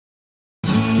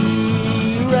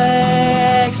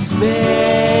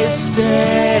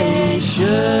Station.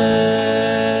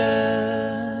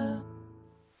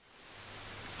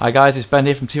 Hi guys, it's Ben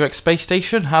here from T-Rex Space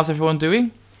Station. How's everyone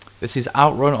doing? This is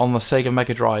OutRun on the Sega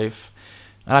Mega Drive.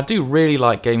 And I do really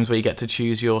like games where you get to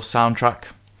choose your soundtrack.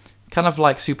 Kind of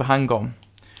like Super Hang-On.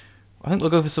 I think we'll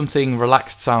go for something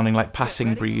relaxed sounding like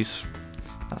Passing Breeze.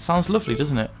 That sounds lovely,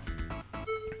 doesn't it?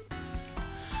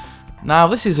 Now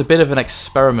this is a bit of an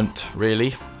experiment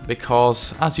really,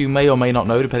 because as you may or may not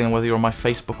know, depending on whether you're on my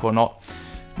Facebook or not,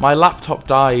 my laptop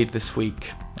died this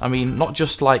week. I mean, not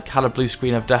just like had a blue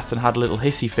screen of death and had a little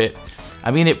hissy fit.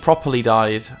 I mean it properly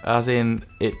died, as in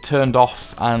it turned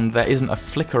off and there isn't a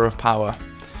flicker of power.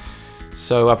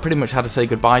 So I pretty much had to say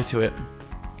goodbye to it.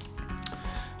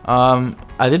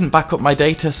 I didn't back up my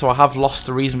data, so I have lost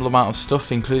a reasonable amount of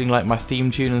stuff, including like my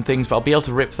theme tune and things, but I'll be able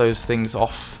to rip those things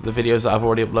off the videos that I've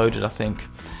already uploaded, I think.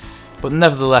 But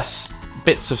nevertheless,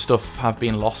 bits of stuff have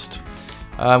been lost,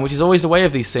 which is always the way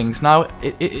of these things. Now,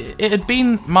 it had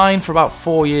been mine for about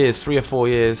 4 years, 3 or 4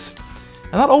 years,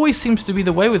 and that always seems to be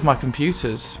the way with my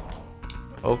computers.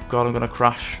 Oh god, I'm going to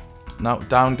crash. Now,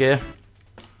 down gear.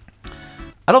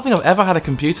 I don't think I've ever had a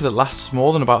computer that lasts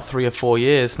more than about 3 or 4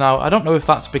 years. Now, I don't know if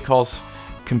that's because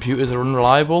computers are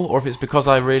unreliable, or if it's because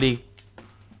I really...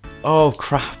 Oh,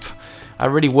 crap. I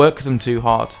really work them too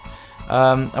hard.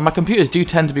 And my computers do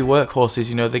tend to be workhorses,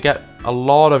 you know. They get a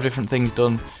lot of different things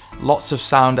done. Lots of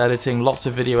sound editing, lots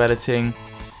of video editing,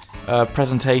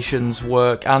 presentations,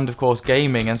 work, and, of course,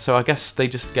 gaming. And so I guess they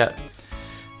just get,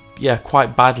 yeah,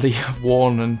 quite badly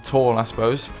worn and torn, I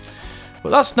suppose. But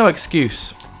that's no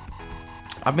excuse.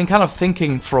 I've been kind of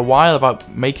thinking for a while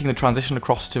about making the transition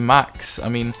across to Macs. I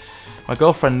mean, my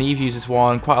girlfriend Neve uses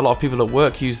one, quite a lot of people at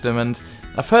work use them, and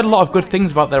I've heard a lot of good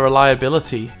things about their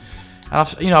reliability.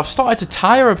 And I've started to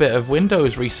tire a bit of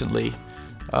Windows recently.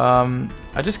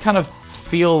 I just kind of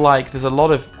feel like there's a lot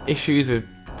of issues with...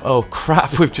 Oh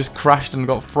crap, we've just crashed and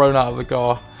got thrown out of the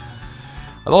car.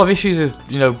 A lot of issues with,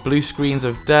 you know, blue screens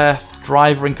of death,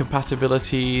 driver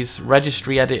incompatibilities,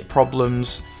 registry edit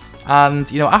problems.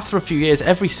 And, you know, after a few years,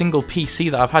 every single PC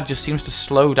that I've had just seems to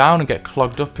slow down and get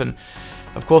clogged up. And,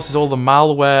 of course, there's all the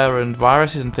malware and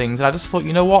viruses and things. And I just thought,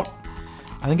 you know what?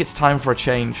 I think it's time for a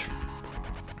change.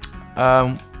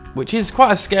 Which is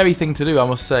quite a scary thing to do, I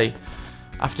must say.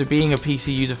 After being a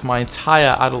PC user for my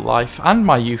entire adult life, and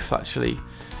my youth, actually,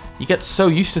 you get so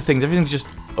used to things. Everything's just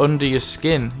under your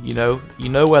skin, you know. You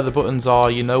know where the buttons are.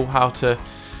 You know how to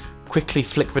quickly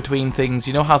flick between things,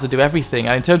 you know how to do everything.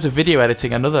 And in terms of video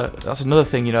editing, that's another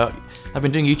thing, you know. I've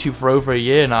been doing YouTube for over a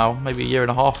year now, maybe a year and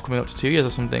a half, coming up to 2 years or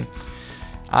something.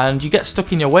 And you get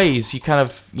stuck in your ways. You kind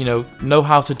of, you know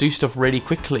how to do stuff really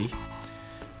quickly.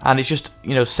 And it's just,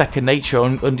 you know, second nature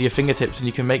under your fingertips, and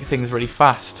you can make things really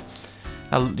fast.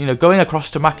 Now, you know, going across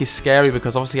to Mac is scary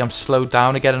because obviously I'm slowed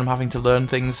down again and I'm having to learn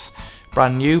things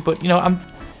brand new. But, you know, I'm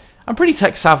pretty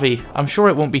tech savvy. I'm sure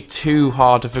it won't be too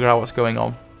hard to figure out what's going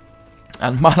on.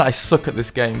 And man, I suck at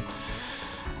this game.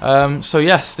 So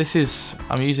yes,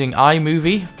 I'm using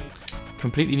iMovie,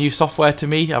 completely new software to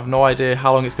me. I have no idea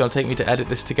how long it's going to take me to edit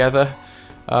this together.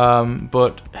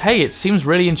 But hey, it seems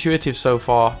really intuitive so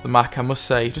far, the Mac, I must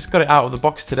say. Just got it out of the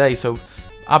box today, so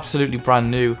absolutely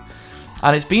brand new.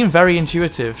 And it's been very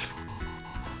intuitive.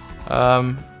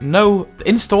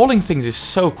 Installing things is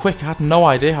so quick. I had no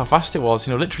idea how fast it was.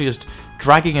 You know, literally just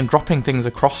dragging and dropping things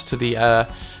across to the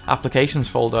applications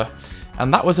folder.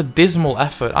 And that was a dismal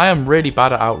effort. I am really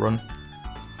bad at OutRun.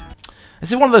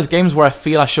 This is one of those games where I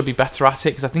feel I should be better at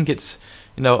it, because I think it's,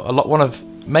 you know,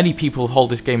 many people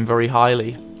hold this game very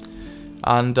highly.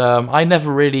 And I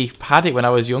never really had it when I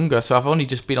was younger, so I've only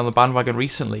just been on the bandwagon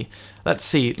recently. Let's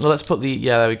see. Let's put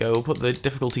there we go. We'll put the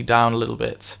difficulty down a little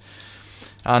bit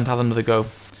and have another go.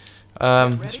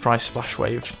 Let's try Splash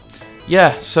Wave.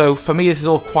 Yeah, so for me this is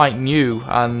all quite new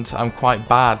and I'm quite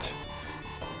bad.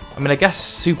 I mean, I guess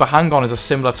Super Hang-On is a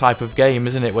similar type of game,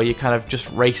 isn't it? Where you're kind of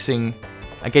just racing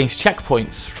against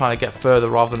checkpoints, trying to get further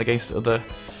rather than against other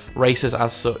racers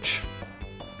as such.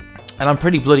 And I'm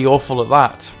pretty bloody awful at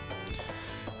that.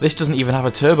 This doesn't even have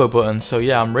a turbo button, so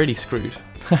yeah, I'm really screwed.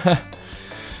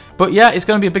 But yeah, it's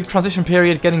going to be a big transition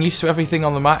period, getting used to everything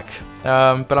on the Mac.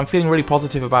 But I'm feeling really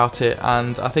positive about it,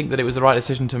 and I think that it was the right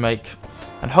decision to make.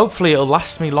 And hopefully it'll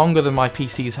last me longer than my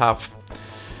PCs have.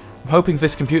 I'm hoping for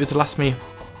this computer to last me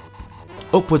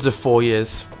upwards of 4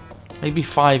 years, maybe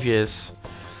 5 years.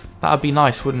 That'd be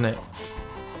nice, wouldn't it?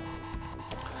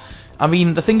 I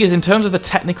mean, the thing is, in terms of the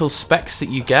technical specs that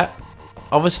you get,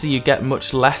 obviously you get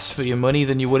much less for your money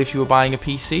than you would if you were buying a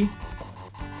PC.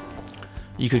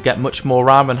 You could get much more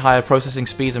RAM and higher processing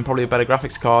speeds and probably a better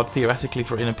graphics card, theoretically,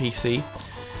 in a PC.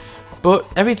 But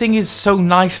everything is so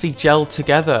nicely gelled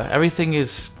together. Everything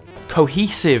is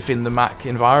cohesive in the Mac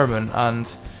environment, and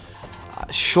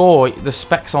sure, the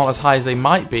specs aren't as high as they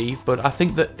might be, but I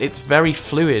think that it's very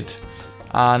fluid,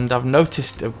 and I've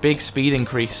noticed a big speed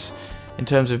increase in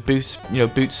terms of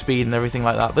boot speed and everything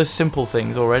like that. Those simple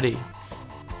things already.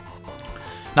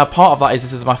 Now, part of that is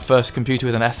this is my first computer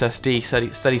with an SSD,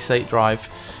 steady state drive,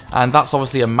 and that's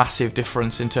obviously a massive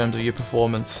difference in terms of your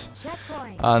performance.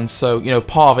 And so,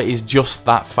 part of it is just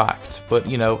that fact. But,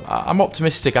 I'm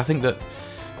optimistic. I think that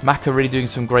Mac are really doing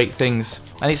some great things,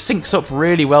 and it syncs up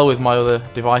really well with my other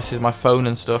devices, my phone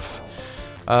and stuff.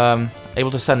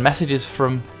 Able to send messages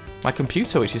from my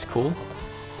computer, which is cool.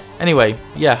 Anyway,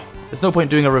 yeah, there's no point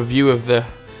doing a review of the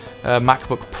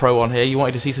MacBook Pro on here. You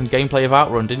wanted to see some gameplay of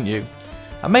OutRun, didn't you?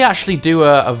 I may actually do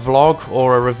a vlog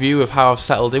or a review of how I've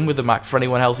settled in with the Mac for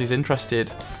anyone else who's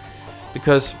interested,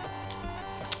 because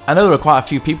I know there are quite a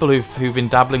few people who've been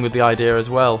dabbling with the idea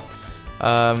as well.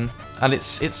 And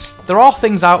there are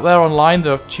things out there online.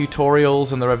 There are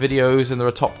tutorials and there are videos and there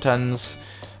are top 10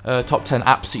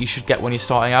 apps that you should get when you're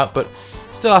starting out. But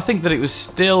still, I think that it was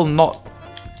still not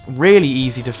really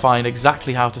easy to find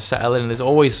exactly how to settle in. There's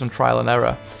always some trial and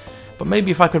error. But maybe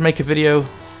if I could make a video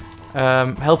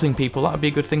helping people, that would be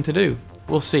a good thing to do.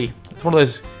 We'll see. It's one of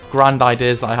those grand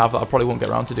ideas that I have that I probably won't get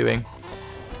around to doing.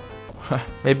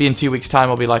 Maybe in 2 weeks' time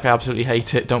I'll be like, I absolutely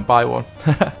hate it, don't buy one.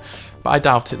 But I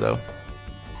doubt it though.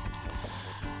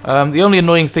 The only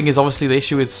annoying thing is obviously the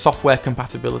issue with software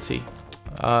compatibility.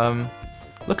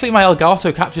 Luckily my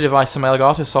Elgato capture device and my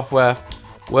Elgato software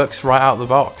works right out of the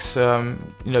box.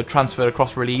 Transferred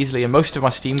across really easily, and most of my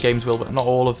Steam games will, but not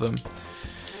all of them.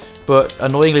 But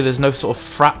annoyingly there's no sort of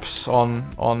fraps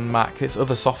on Mac, it's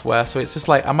other software, so it's just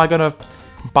like, am I going to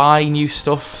buy new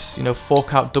stuff,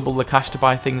 fork out double the cash to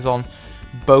buy things on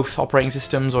both operating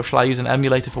systems, or shall I use an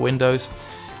emulator for Windows?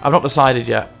 I've not decided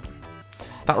yet.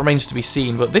 That remains to be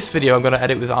seen, but this video I'm going to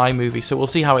edit with iMovie, so we'll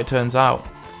see how it turns out.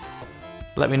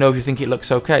 Let me know if you think it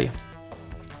looks okay.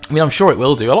 I mean, I'm sure it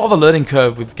will do. A lot of the learning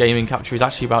curve with gaming capture is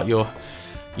actually about your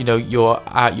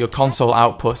console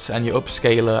output and your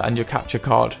upscaler and your capture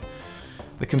card.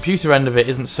 The computer end of it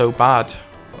isn't so bad.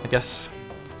 I guess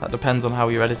that depends on how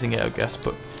you're editing it, I guess.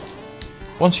 But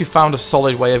once you've found a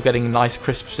solid way of getting a nice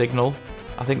crisp signal,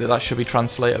 I think that should be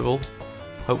translatable,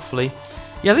 hopefully.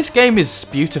 Yeah, this game is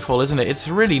beautiful, isn't it? It's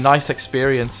a really nice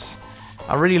experience.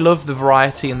 I really love the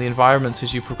variety and the environments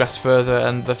as you progress further,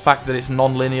 and the fact that it's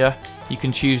non-linear. You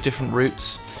can choose different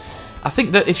routes. I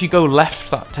think that if you go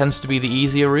left, that tends to be the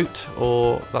easier route,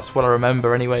 or that's what I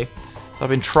remember anyway. So I've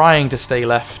been trying to stay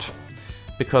left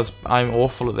because I'm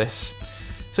awful at this.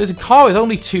 So it's a car with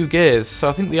only 2 gears, so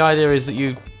I think the idea is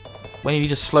that when you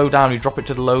just slow down, you drop it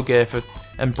to the low gear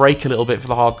and brake a little bit for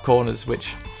the hard corners,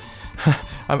 which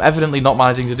I'm evidently not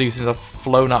managing to do since I've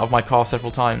flown out of my car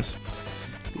several times.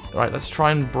 Right, let's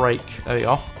try and brake. There we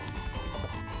are.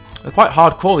 They're quite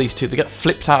hardcore, these two. They get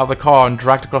flipped out of the car and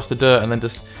dragged across the dirt and then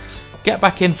just get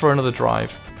back in for another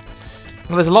drive.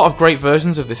 Now, there's a lot of great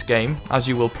versions of this game, as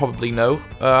you will probably know.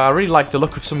 I really like the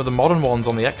look of some of the modern ones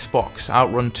on the Xbox,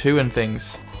 OutRun 2 and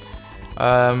things.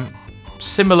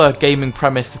 Similar gaming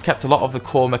premise. They've kept a lot of the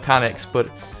core mechanics, but,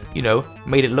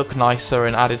 made it look nicer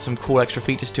and added some cool extra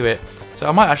features to it. So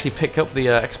I might actually pick up the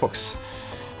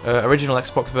original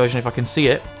Xbox version if I can see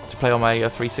it, to play on my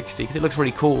 360, because it looks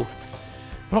really cool.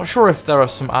 I'm not sure if there are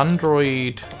some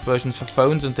Android versions for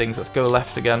phones and things. Let's go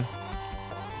left again.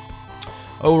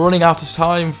 Oh, running out of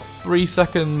time, 3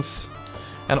 seconds.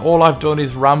 And all I've done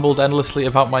is rambled endlessly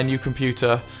about my new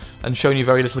computer and shown you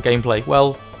very little gameplay.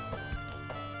 Well,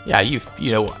 yeah, you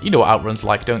know what OutRun's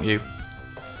like, don't you?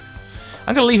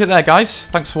 I'm going to leave it there, guys.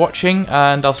 Thanks for watching,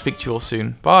 and I'll speak to you all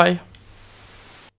soon. Bye.